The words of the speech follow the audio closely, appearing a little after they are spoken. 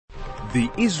The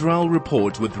Israel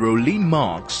Report with Rolene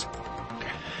Marks.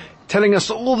 Telling us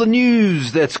all the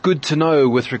news that's good to know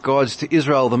with regards to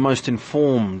Israel, the most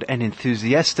informed and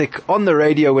enthusiastic on the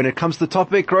radio when it comes to the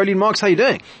topic. Rolene Marks, how you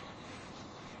doing?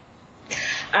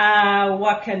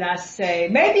 What can I say?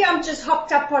 Maybe I'm just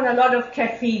hopped up on a lot of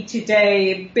caffeine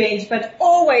today, Benj, but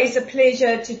always a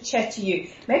pleasure to chat to you.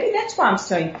 Maybe that's why I'm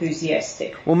so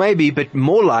enthusiastic. Well, maybe, but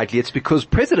more likely it's because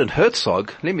President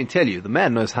Herzog, let me tell you, the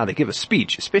man knows how to give a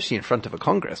speech, especially in front of a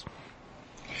Congress.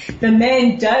 The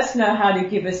man does know how to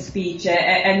give a speech,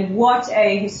 and what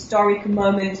a historic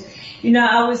moment. You know,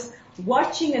 I was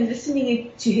watching and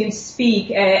listening to him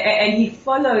speak, and he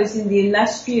follows in the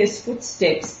illustrious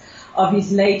footsteps of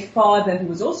his late father, who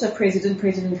was also President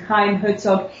Chaim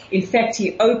Herzog. In fact,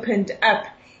 he opened up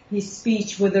his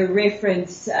speech with a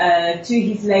reference to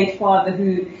his late father,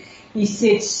 who he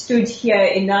said stood here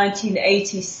in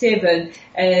 1987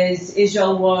 as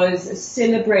Israel was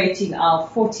celebrating our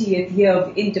 40th year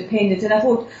of independence. And I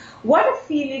thought, what a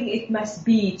feeling it must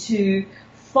be to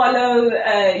follow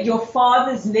your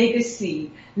father's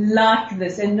legacy like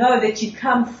this and know that you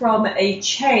come from a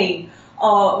chain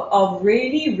of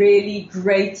really, really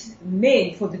great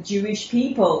men for the Jewish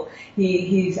people.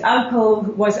 His uncle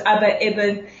was Abba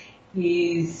Eben.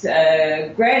 His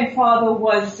grandfather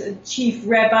was chief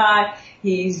rabbi.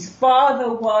 His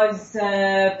father was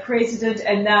president,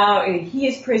 and now he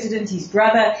is president. His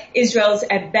brother, Israel's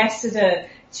ambassador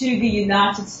to the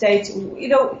United States. You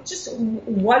know, just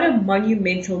what a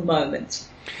monumental moment.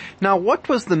 Now, what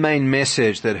was the main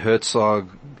message that Herzog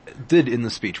did in the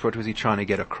speech? What was he trying to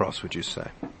get across, would you say?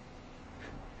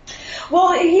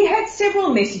 Well, he had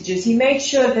several messages. He made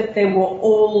sure that they were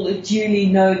all duly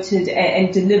noted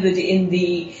and delivered in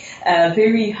the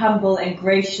very humble and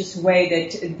gracious way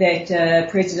that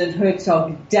President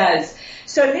Herzog does.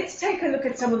 So let's take a look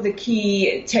at some of the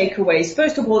key takeaways.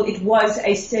 First of all, it was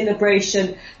a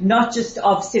celebration not just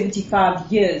of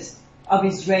 75 years of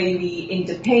Israeli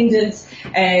independence,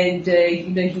 and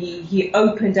he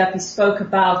opened up, he spoke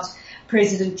about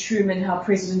President Truman, how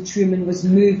President Truman was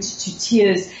moved to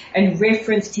tears, and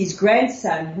referenced his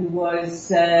grandson, who was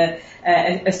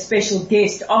a special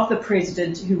guest of the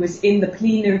president, who was in the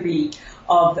plenary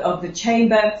of the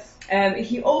chamber.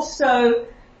 He also,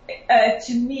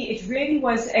 to me, it really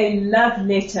was a love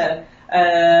letter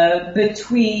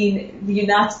between the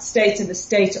United States and the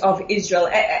state of Israel.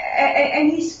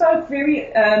 And he spoke very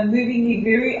movingly,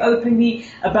 very openly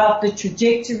about the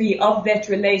trajectory of that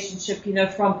relationship, you know,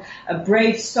 from a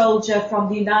brave soldier from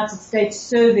the United States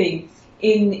serving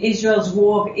in Israel's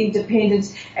war of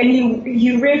independence. And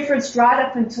he referenced right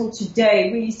up until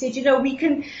today, where he said, you know, we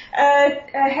can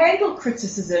handle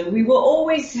criticism. We will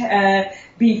always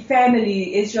be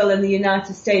family, Israel and the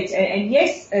United States. And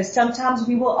yes, sometimes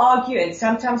we will argue and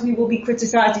sometimes we will be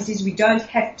criticized. He says we don't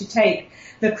have to take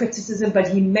the criticism, but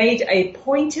he made a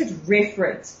pointed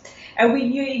reference. And we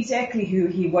knew exactly who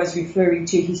he was referring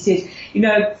to. He said, you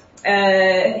know,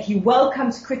 he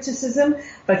welcomes criticism,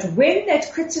 but when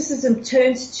that criticism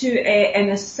turns to an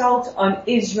assault on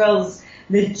Israel's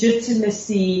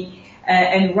legitimacy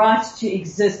and right to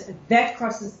exist, that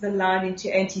crosses the line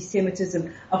into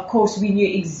anti-Semitism. Of course, we knew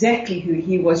exactly who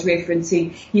he was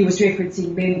referencing. He was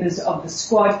referencing members of the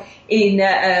squad, in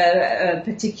a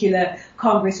particular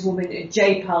Congresswoman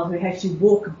J-Pal, who had to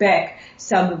walk back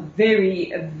some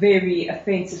very, very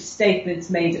offensive statements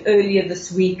made earlier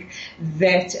this week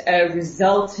that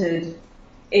resulted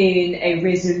in a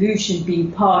resolution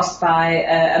being passed by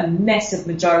a massive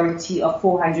majority of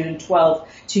 412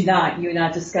 to 9. You and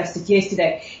I discussed it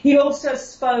yesterday. He also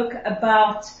spoke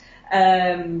about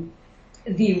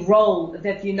the role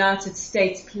that the United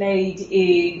States played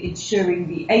in ensuring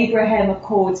the Abraham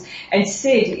Accords, and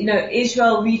said, you know,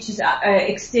 Israel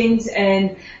extends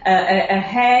a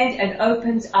hand and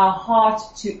opens our heart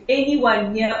to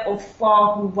anyone near or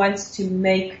far who wants to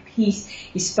make peace.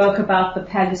 He spoke about the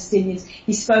Palestinians.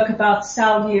 He spoke about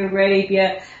Saudi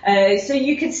Arabia. So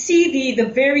you can see the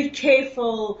very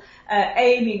careful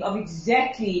aiming of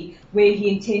exactly where he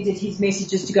intended his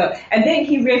messages to go. And then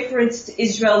he referenced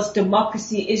Israel's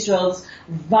democracy, Israel's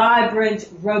vibrant,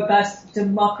 robust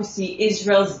democracy,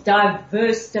 Israel's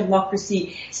diverse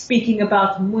democracy, speaking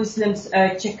about Muslims,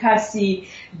 Cherkassi,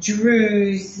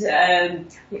 Druze,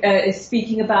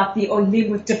 speaking about the Olim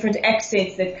with different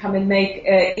accents that come and make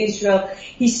Israel.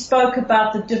 He spoke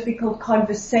about the difficult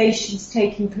conversations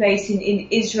taking place in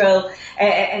Israel,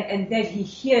 and that he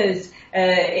hears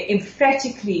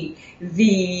emphatically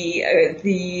the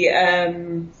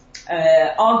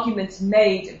arguments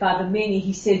made by the many,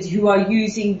 he said, who are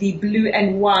using the blue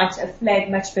and white, a flag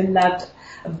much beloved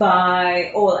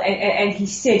by all. And he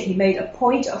said, he made a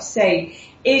point of saying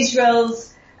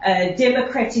Israel's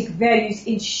democratic values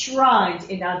enshrined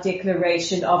in our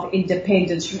Declaration of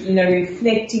Independence,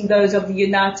 reflecting those of the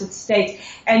United States,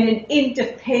 and an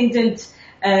independent,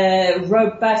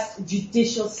 robust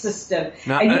judicial system.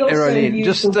 Now, and he also Rolene,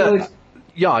 used the word.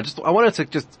 I wanted to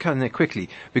just come there quickly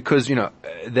because,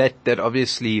 that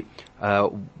obviously,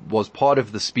 was part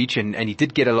of the speech and he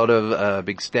did get a lot of,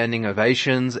 big standing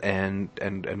ovations and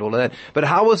all of that. But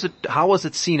how was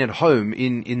it seen at home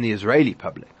in the Israeli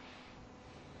public?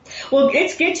 Well,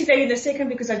 let's get to that in a second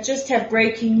because I just have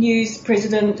breaking news. Prime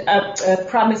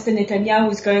Minister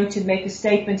Netanyahu is going to make a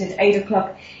statement at 8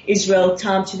 o'clock Israel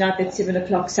time tonight, at 7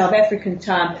 o'clock South African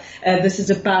time. This is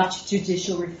about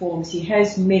judicial reforms. He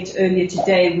has met earlier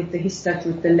today with the Histadrut,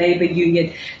 with the labor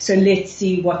union. So let's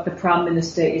see what the Prime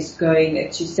Minister is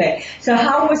going to say. So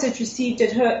how was it received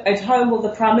at home? Well,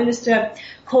 the Prime Minister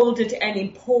called it an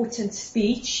important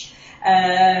speech.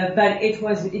 But it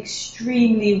was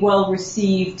extremely well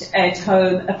received at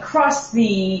home across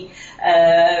the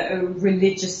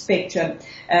religious spectrum.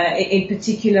 In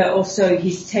particular, also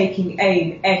he's taking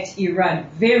aim at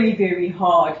Iran very, very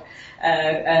hard.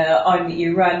 On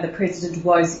Iran, the president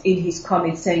was in his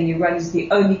comments saying Iran is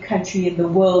the only country in the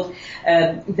world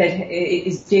that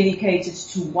is dedicated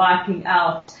to wiping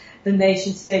out the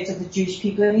nation state of the Jewish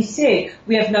people. And he said,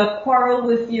 we have no quarrel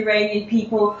with the Iranian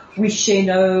people. We share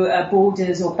no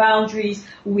borders or boundaries.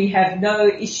 We have no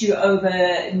issue over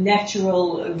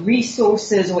natural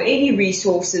resources or any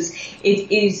resources.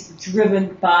 It is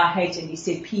driven by hate. And he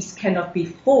said peace cannot be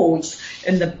forged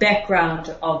in the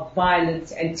background of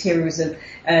violence and terrorism,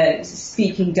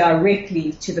 speaking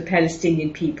directly to the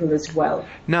Palestinian people as well.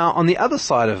 Now, on the other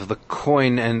side of the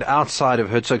coin and outside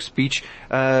of Herzog's speech,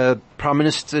 Prime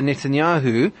Minister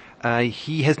Netanyahu,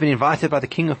 he has been invited by the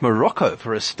King of Morocco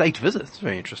for a state visit. It's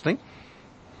very interesting.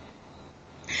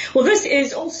 Well, this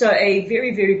is also a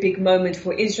very, very big moment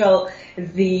for Israel.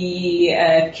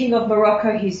 The King of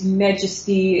Morocco, His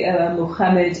Majesty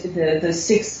Mohammed the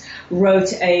Sixth,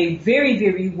 wrote a very,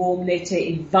 very warm letter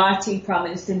inviting Prime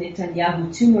Minister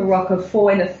Netanyahu to Morocco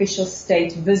for an official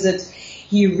state visit.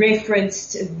 He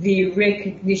referenced the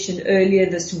recognition earlier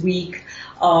this week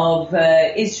of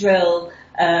Israel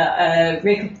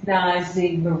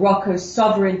recognizing Morocco's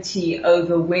sovereignty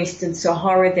over Western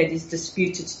Sahara, that is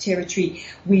disputed territory.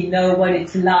 We know what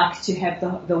it's like to have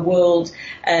the world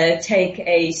take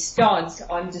a stance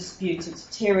on disputed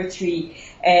territory,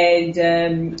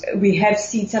 and we have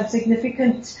seen some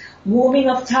significant warming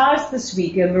of ties this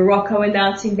week. Morocco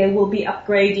announcing they will be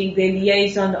upgrading their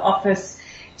liaison office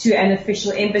to an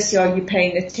official embassy. Are you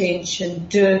paying attention?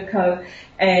 DIRCO,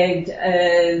 and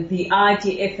the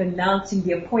IDF announcing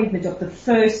the appointment of the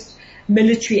first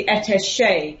military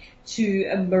attaché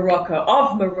to Morocco,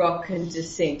 of Moroccan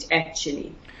descent,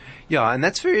 actually. Yeah, and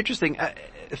that's very interesting.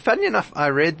 Funny enough, I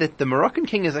read that the Moroccan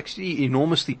king is actually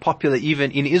enormously popular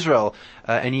even in Israel,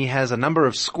 and he has a number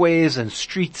of squares and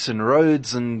streets and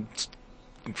roads and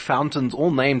fountains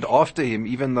all named after him,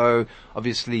 even though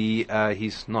obviously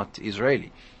he's not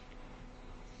Israeli.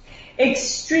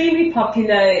 Extremely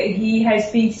popular. He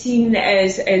has been seen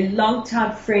as a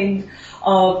long-time friend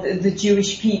of the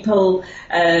Jewish people,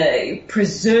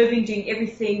 preserving, doing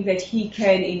everything that he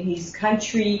can in his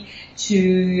country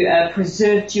to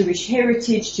preserve Jewish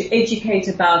heritage, to educate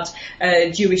about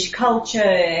Jewish culture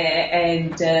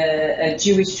and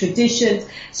Jewish traditions.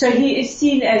 So he is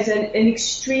seen as an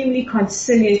extremely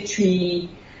conciliatory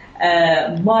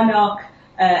monarch,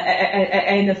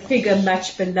 and a figure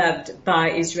much beloved by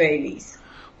Israelis.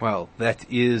 Well, that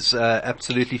is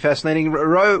absolutely fascinating.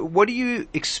 Ro, what do you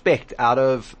expect out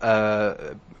of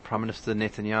Prime Minister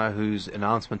Netanyahu's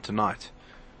announcement tonight?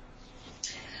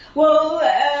 Well,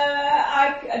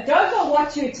 I don't know what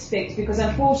to expect because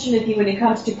unfortunately when it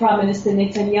comes to Prime Minister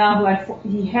Netanyahu,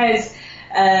 he has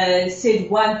said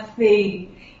one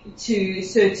thing to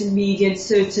certain media and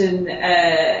certain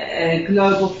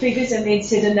global figures and then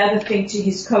said another thing to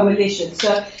his coalition.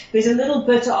 So there's a little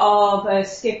bit of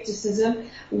skepticism.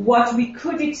 What we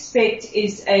could expect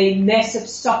is a massive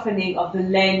softening of the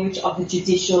language of the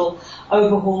judicial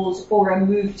overhauls or a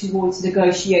move towards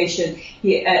negotiations.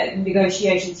 He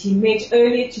met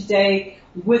earlier today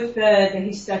with the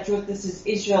Histadrut, this is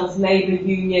Israel's labor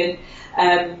union.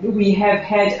 We have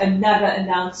had another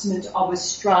announcement of a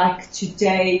strike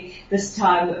today, this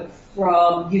time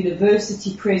from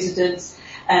university presidents,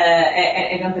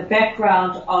 and on the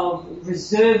background of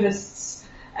reservists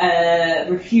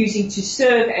refusing to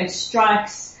serve and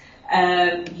strikes.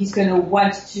 He's going to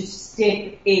want to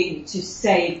step in to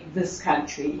save this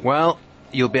country. Well,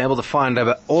 you'll be able to find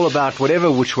out all about whatever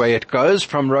which way it goes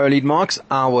from Rolene Marks,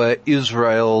 our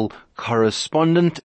Israel correspondent.